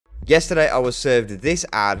Yesterday, I was served this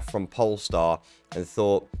ad from Polestar and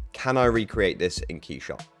thought, can I recreate this in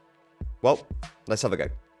KeyShot? Well, let's have a go.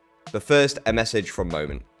 But first, a message from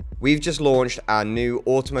Momnt. We've just launched our new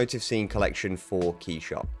automotive scene collection for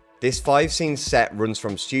KeyShot. This 5-scene set runs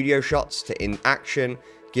from studio shots to in action,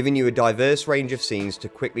 giving you a diverse range of scenes to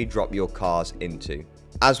quickly drop your cars into.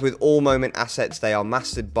 As with all Momnt assets, they are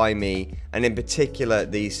mastered by me, and in particular,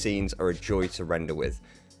 these scenes are a joy to render with.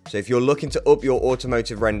 So if you're looking to up your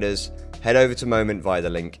automotive renders, head over to Momnt via the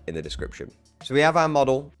link in the description. So we have our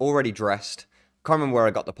model already dressed. Can't remember where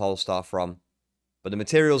I got the Polestar from, but the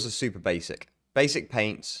materials are super basic. Basic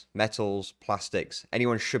paints, metals, plastics.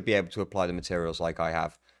 Anyone should be able to apply the materials like I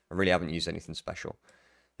have. I really haven't used anything special.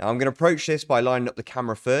 Now I'm going to approach this by lining up the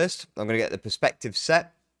camera first. I'm going to get the perspective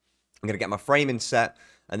set. I'm going to get my framing set.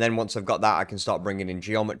 And then once I've got that, I can start bringing in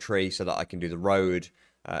geometry so that I can do the road,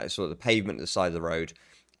 sort of the pavement at the side of the road,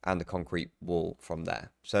 and the concrete wall from there.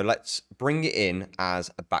 So let's bring it in as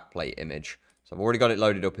a backplate image. So I've already got it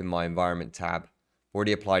loaded up in my environment tab.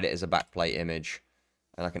 Already applied it as a backplate image.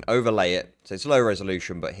 And I can overlay it. So it's low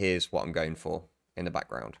resolution, but here's what I'm going for in the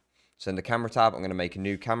background. So in the camera tab, I'm going to make a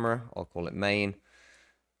new camera. I'll call it main.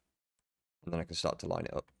 And then I can start to line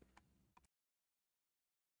it up.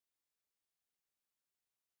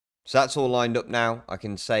 So that's all lined up now. I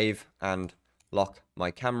can save and lock my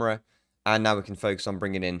camera. And now we can focus on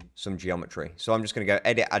bringing in some geometry. So I'm just going to go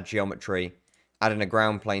edit, add geometry, add in a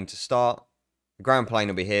ground plane to start. The ground plane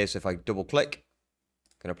will be here. So if I double click,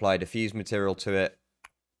 I can apply a diffuse material to it,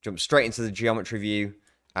 jump straight into the geometry view,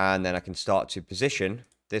 and then I can start to position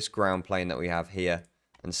this ground plane that we have here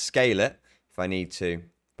and scale it if I need to.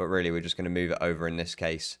 But really, we're just going to move it over in this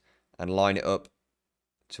case and line it up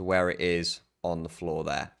to where it is on the floor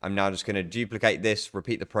there. I'm now just going to duplicate this,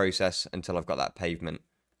 repeat the process until I've got that pavement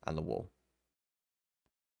and the wall.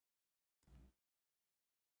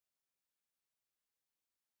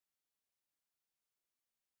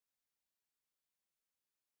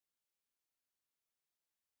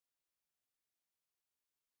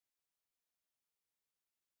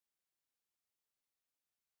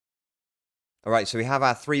 All right, so we have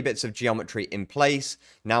our 3 bits of geometry in place.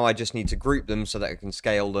 Now I just need to group them so that I can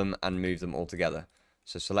scale them and move them all together.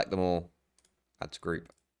 So select them all, add to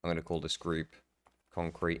group. I'm going to call this group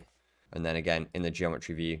concrete. And then again, in the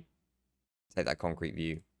geometry view, take that concrete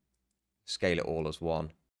view, scale it all as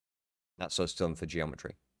one. That's us done for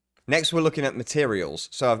geometry. Next, we're looking at materials.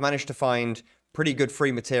 So I've managed to find pretty good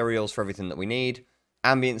free materials for everything that we need.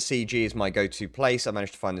 Ambient CG is my go-to place. I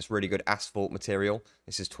managed to find this really good asphalt material.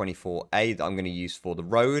 This is 24A that I'm going to use for the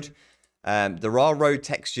road. There are road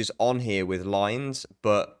textures on here with lines,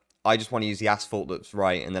 but I just want to use the asphalt that's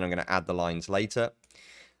right, and then I'm going to add the lines later.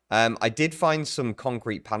 I did find some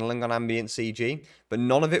concrete paneling on ambient CG, but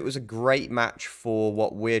none of it was a great match for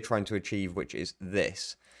what we're trying to achieve, which is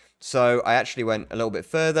this. So I actually went a little bit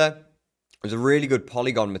further. It was a really good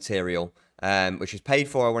polygon material, which is paid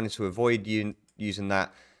for. I wanted to avoid using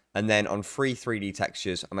that. And then on free 3D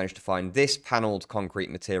textures, I managed to find this paneled concrete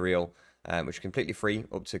material, which is completely free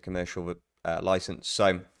up to commercial license. So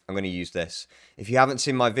I'm going to use this. If you haven't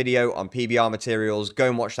seen my video on PBR materials, go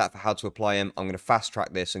and watch that for how to apply them. I'm going to fast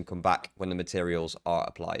track this and come back when the materials are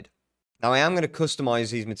applied. Now I am going to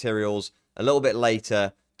customize these materials a little bit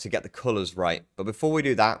later to get the colors right. But before we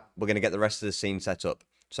do that, we're going to get the rest of the scene set up.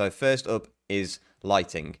 So first up is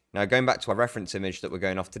lighting. Now going back to our reference image that we're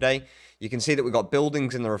going off today, you can see that we've got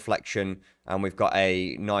buildings in the reflection and we've got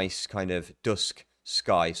a nice kind of dusk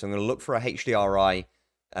sky. So I'm going to look for a HDRI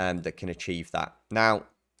that can achieve that. Now,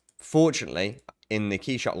 fortunately, in the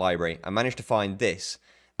KeyShot library, I managed to find this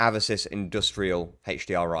Avasys Industrial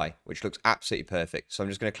HDRI, which looks absolutely perfect. So I'm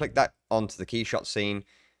just going to click that onto the KeyShot scene.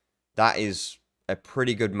 That is a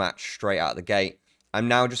pretty good match straight out of the gate. I'm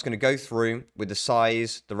now just going to go through with the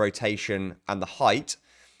size, the rotation, and the height,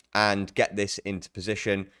 and get this into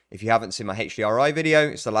position. If you haven't seen my HDRI video,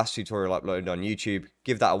 it's the last tutorial uploaded on YouTube.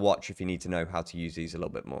 Give that a watch if you need to know how to use these a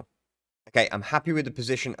little bit more. Okay, I'm happy with the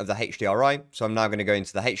position of the HDRI, so I'm now going to go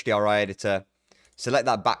into the HDRI editor, select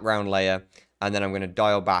that background layer, and then I'm going to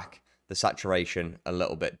dial back the saturation a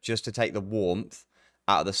little bit, just to take the warmth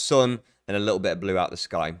out of the sun and a little bit of blue out of the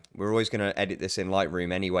sky. We're always going to edit this in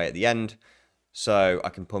Lightroom anyway at the end, so I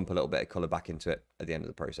can pump a little bit of color back into it at the end of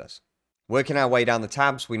the process. Working our way down the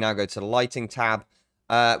tabs, we now go to the lighting tab.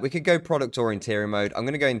 We could go product or interior mode. I'm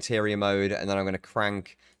going to go interior mode, and then I'm going to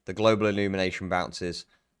crank the global illumination bounces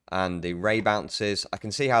and the ray bounces. I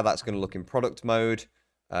can see how that's going to look in product mode,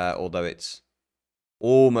 although it's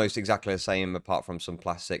almost exactly the same apart from some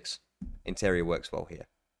plastics. Interior works well here.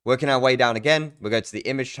 Working our way down again, we'll go to the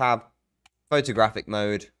image tab, photographic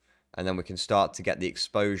mode, and then we can start to get the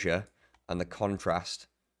exposure and the contrast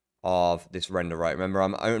of this render right. Remember,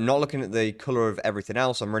 I'm not looking at the color of everything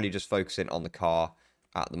else. I'm really just focusing on the car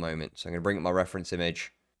at the moment. So I'm going to bring up my reference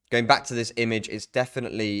image. Going back to this image, it's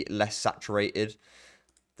definitely less saturated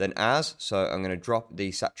than as. So I'm going to drop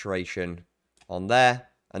the saturation on there.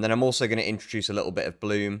 And then I'm also going to introduce a little bit of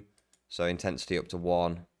bloom. So intensity up to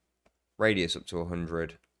 1, radius up to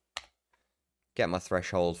 100. Get my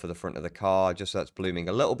threshold for the front of the car, just so that's blooming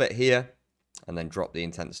a little bit here. And then drop the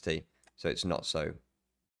intensity so it's not so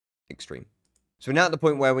extreme. So we're now at the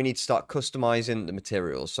point where we need to start customizing the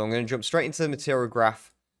materials. So I'm going to jump straight into the material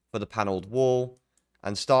graph for the paneled wall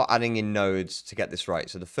and start adding in nodes to get this right.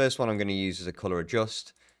 So the first one I'm going to use is a color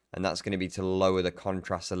adjust, and that's going to be to lower the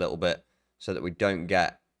contrast a little bit so that we don't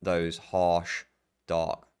get those harsh,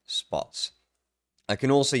 dark spots. I can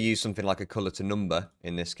also use something like a color to number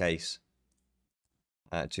in this case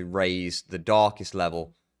to raise the darkest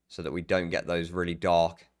level so that we don't get those really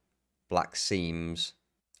dark black seams.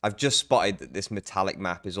 I've just spotted that this metallic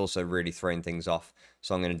map is also really throwing things off,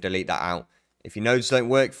 so I'm going to delete that out. If your nodes don't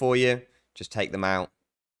work for you, just take them out.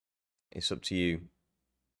 It's up to you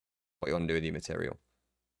what you want to do with your material.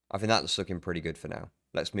 I think that's looking pretty good for now.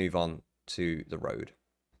 Let's move on to the road.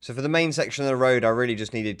 So for the main section of the road, I really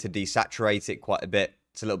just needed to desaturate it quite a bit.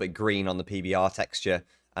 It's a little bit green on the PBR texture.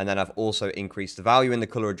 And then I've also increased the value in the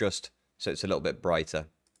color adjust so it's a little bit brighter.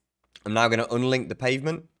 I'm now going to unlink the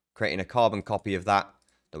pavement, creating a carbon copy of that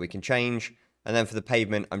we can change. And then for the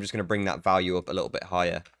pavement, I'm just going to bring that value up a little bit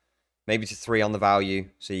higher. Maybe to 3 on the value,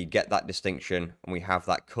 so you get that distinction and we have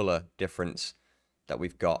that color difference that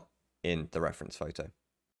we've got in the reference photo.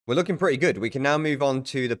 We're looking pretty good. We can now move on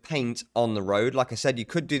to the paint on the road. Like I said, you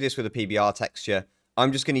could do this with a PBR texture.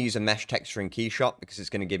 I'm just going to use a mesh texture in KeyShot because it's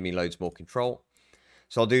going to give me loads more control.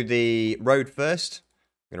 So I'll do the road first.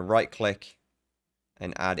 I'm going to right click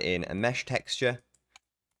and add in a mesh texture.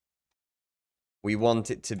 We want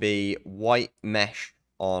it to be white mesh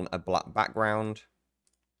on a black background.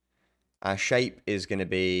 Our shape is going to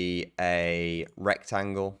be a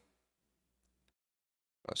rectangle.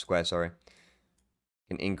 Oh, square, sorry.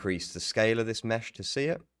 Can increase the scale of this mesh to see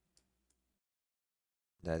it.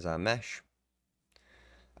 There's our mesh.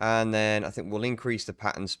 And then I think we'll increase the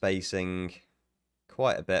pattern spacing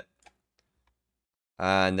quite a bit.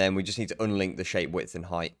 And then we just need to unlink the shape width and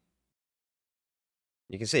height.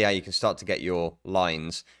 You can see how you can start to get your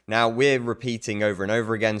lines. Now we're repeating over and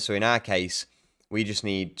over again. So in our case, we just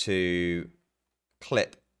need to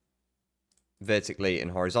clip vertically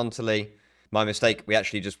and horizontally. My mistake, we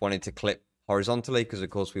actually just wanted to clip horizontally because of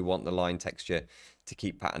course we want the line texture to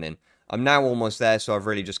keep patterning. I'm now almost there, so I've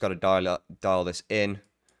really just got to dial this in.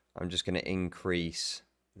 I'm just going to increase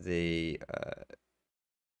the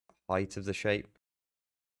height of the shape.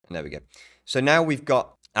 And there we go. So now we've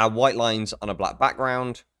got our white lines on a black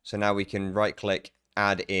background. So now we can right click,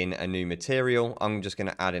 add in a new material. I'm just going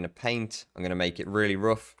to add in a paint. I'm going to make it really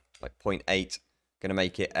rough, like 0.8. Going to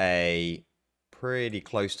make it a pretty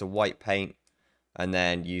close to white paint. And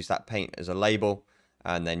then use that paint as a label.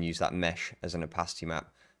 And then use that mesh as an opacity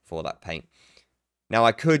map for that paint. Now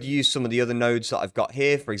I could use some of the other nodes that I've got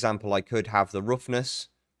here. For example, I could have the roughness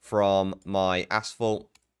from my asphalt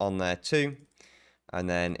on there too. And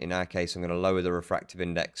then in our case, I'm going to lower the refractive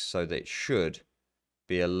index so that it should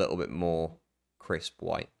be a little bit more crisp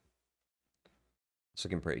white. It's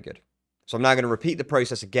looking pretty good. So I'm now going to repeat the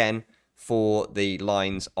process again for the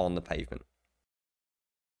lines on the pavement.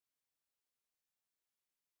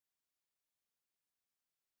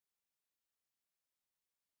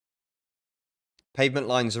 Pavement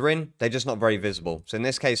lines are in, they're just not very visible. So in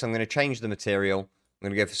this case, I'm going to change the material. I'm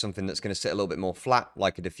going to go for something that's going to sit a little bit more flat,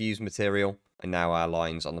 like a diffused material. And now our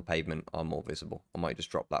lines on the pavement are more visible. I might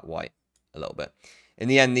just drop that white a little bit. In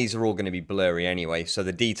the end, these are all going to be blurry anyway, so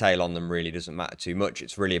the detail on them really doesn't matter too much.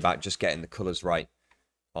 It's really about just getting the colors right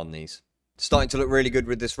on these. It's starting to look really good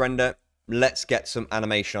with this render. Let's get some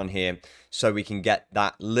animation on here so we can get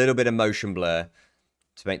that little bit of motion blur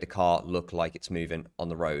to make the car look like it's moving on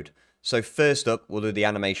the road. So first up, we'll do the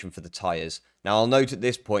animation for the tires. Now, I'll note at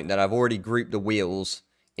this point that I've already grouped the wheels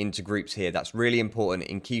into groups here. That's really important.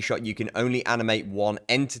 In KeyShot, you can only animate one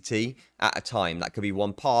entity at a time. That could be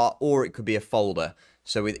one part, or it could be a folder.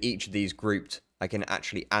 So with each of these grouped, I can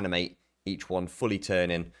actually animate each one fully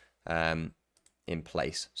turning in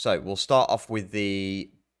place. So we'll start off with the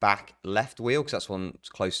back left wheel, because that's one that's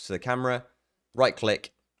close to the camera. Right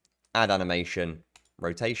click, add animation,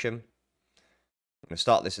 rotation. I'm going to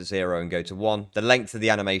start this at 0 and go to 1. The length of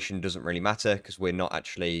the animation doesn't really matter because we're not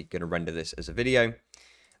actually going to render this as a video.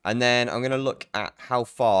 And then I'm going to look at how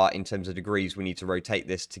far in terms of degrees we need to rotate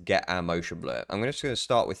this to get our motion blur. I'm just going to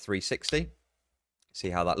start with 360, see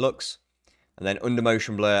how that looks. And then under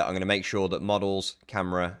motion blur, I'm going to make sure that models,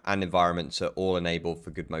 camera, and environments are all enabled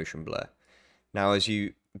for good motion blur. Now, as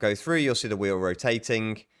you go through, you'll see the wheel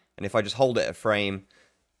rotating. And if I just hold it a frame,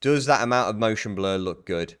 does that amount of motion blur look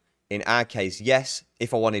good? In our case, yes.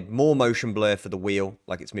 If I wanted more motion blur for the wheel,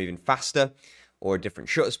 like it's moving faster or a different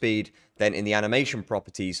shutter speed, then in the animation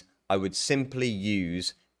properties, I would simply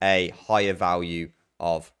use a higher value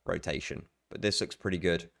of rotation. But this looks pretty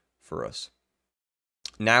good for us.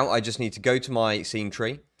 Now I just need to go to my scene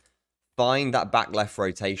tree, find that back left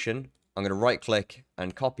rotation. I'm going to right click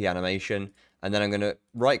and copy animation. And then I'm going to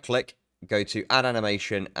right click, go to add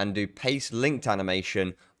animation and do paste linked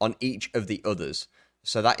animation on each of the others.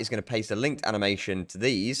 So that is going to paste a linked animation to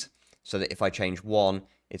these so that if I change one,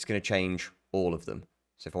 it's going to change all of them.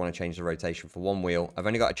 So if I want to change the rotation for one wheel, I've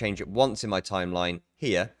only got to change it once in my timeline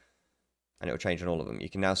here and it will change on all of them. You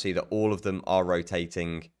can now see that all of them are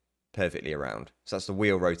rotating perfectly around. So that's the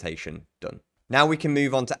wheel rotation done. Now we can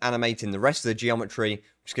move on to animating the rest of the geometry,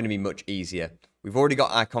 which is going to be much easier. We've already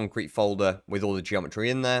got our concrete folder with all the geometry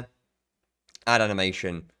in there. Add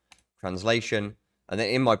animation, translation, and then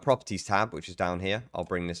in my properties tab, which is down here, I'll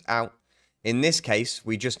bring this out. In this case,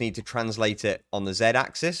 we just need to translate it on the Z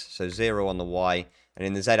axis, so 0 on the Y, and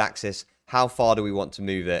in the Z axis, how far do we want to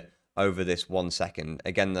move it over this 1 second?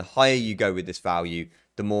 Again, the higher you go with this value,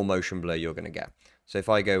 the more motion blur you're going to get. So if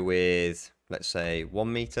I go with, let's say,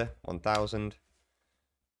 1 meter, 1000,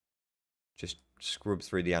 just scrub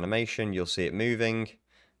through the animation, you'll see it moving,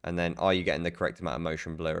 and then are you getting the correct amount of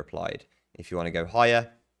motion blur applied? If you want to go higher,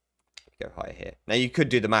 go higher here. Now you could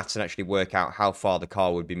do the maths and actually work out how far the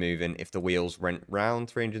car would be moving if the wheels went round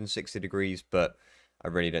 360 degrees, but I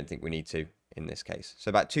really don't think we need to in this case. So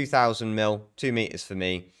about 2000 mil, 2 meters for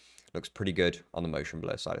me, looks pretty good on the motion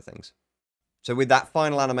blur side of things. So with that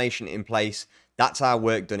final animation in place, that's our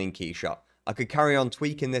work done in KeyShot. I could carry on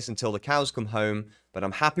tweaking this until the cows come home, but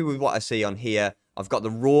I'm happy with what I see on here. I've got the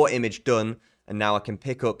raw image done, and now I can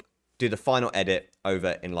pick up, do the final edit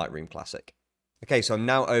over in Lightroom Classic. Okay, so I'm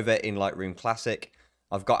now over in Lightroom Classic.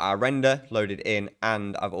 I've got our render loaded in,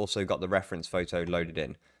 and I've also got the reference photo loaded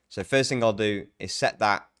in. So first thing I'll do is set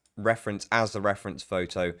that reference as the reference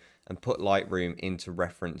photo and put Lightroom into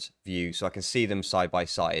reference view so I can see them side by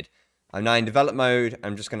side. I'm now in develop mode.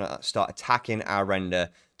 I'm just going to start attacking our render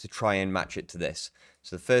to try and match it to this.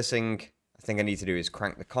 So the first thing I think I need to do is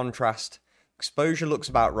crank the contrast. Exposure looks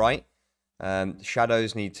about right.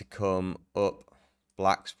 Shadows need to come up.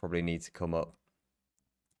 Blacks probably need to come up.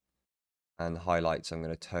 And the highlights I'm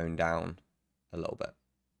going to tone down a little bit.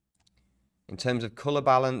 In terms of color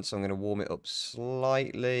balance, I'm going to warm it up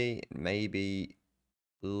slightly, maybe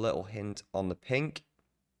a little hint on the pink.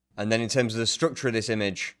 And then in terms of the structure of this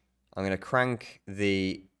image, I'm going to crank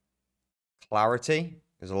the clarity.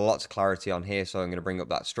 There's lots of clarity on here, so I'm going to bring up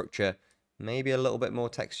that structure. Maybe a little bit more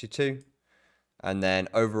texture too. And then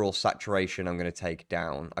overall saturation, I'm going to take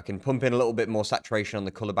down. I can pump in a little bit more saturation on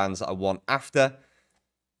the color bands that I want after.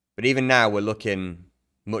 But even now, we're looking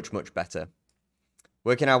much, much better.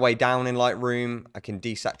 Working our way down in Lightroom, I can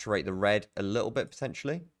desaturate the red a little bit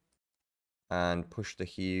potentially. And push the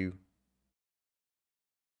hue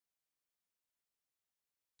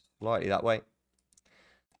slightly that way.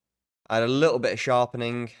 Add a little bit of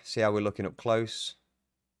sharpening. See how we're looking up close.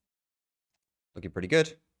 Looking pretty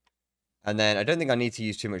good. And then I don't think I need to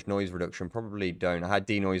use too much noise reduction. Probably don't. I had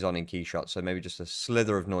denoise on in KeyShot, so maybe just a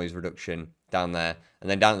slither of noise reduction down there. And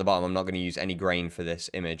then down at the bottom, I'm not going to use any grain for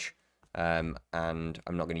this image. And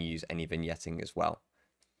I'm not going to use any vignetting as well.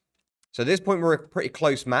 So at this point, we're a pretty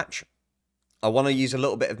close match. I want to use a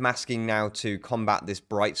little bit of masking now to combat this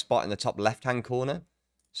bright spot in the top left-hand corner.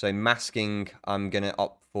 So masking, I'm going to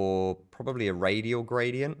opt for probably a radial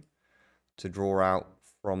gradient to draw out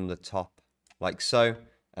from the top like so.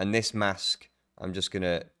 And this mask, I'm just going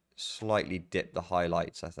to slightly dip the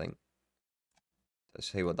highlights, I think. Let's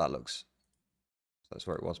see what that looks. So that's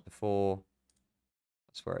where it was before.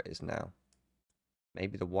 That's where it is now.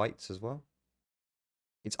 Maybe the whites as well.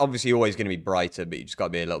 It's obviously always going to be brighter, but you just got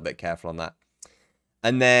to be a little bit careful on that.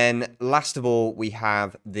 And then last of all, we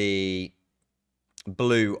have the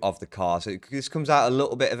blue of the car. So this comes out a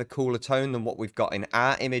little bit of a cooler tone than what we've got in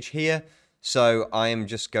our image here. So I am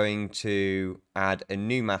just going to add a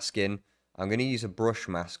new mask in. I'm going to use a brush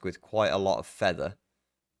mask with quite a lot of feather.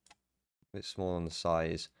 A bit small on the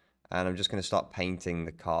size. And I'm just going to start painting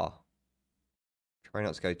the car. Try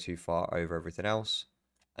not to go too far over everything else.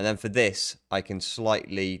 And then for this, I can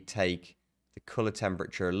slightly take the color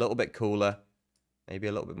temperature a little bit cooler. Maybe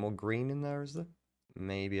a little bit more green in there, is there?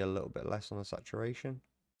 maybe a little bit less on the saturation.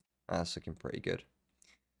 That's looking pretty good.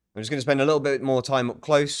 I'm just going to spend a little bit more time up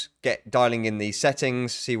close, dialing in these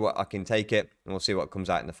settings, see what I can take it, and we'll see what comes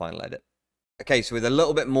out in the final edit. Okay, so with a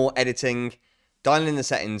little bit more editing, dialing in the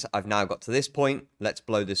settings, I've now got to this point. Let's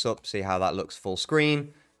blow this up, see how that looks full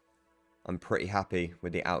screen. I'm pretty happy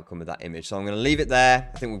with the outcome of that image. So I'm going to leave it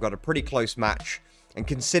there. I think we've got a pretty close match. And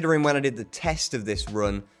considering when I did the test of this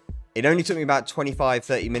run, it only took me about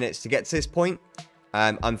 25-30 minutes to get to this point.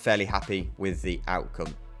 I'm fairly happy with the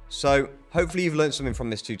outcome. So hopefully you've learned something from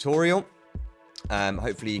this tutorial.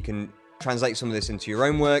 Hopefully you can translate some of this into your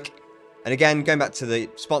own work. And again, going back to the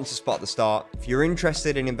sponsor spot at the start, if you're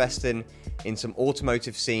interested in investing in some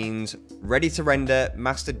automotive scenes ready to render,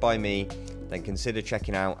 mastered by me, then consider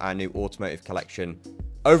checking out our new automotive collection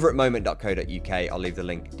over at momnt.co.uk. I'll leave the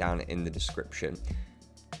link down in the description.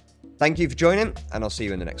 Thank you for joining, and I'll see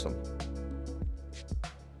you in the next one.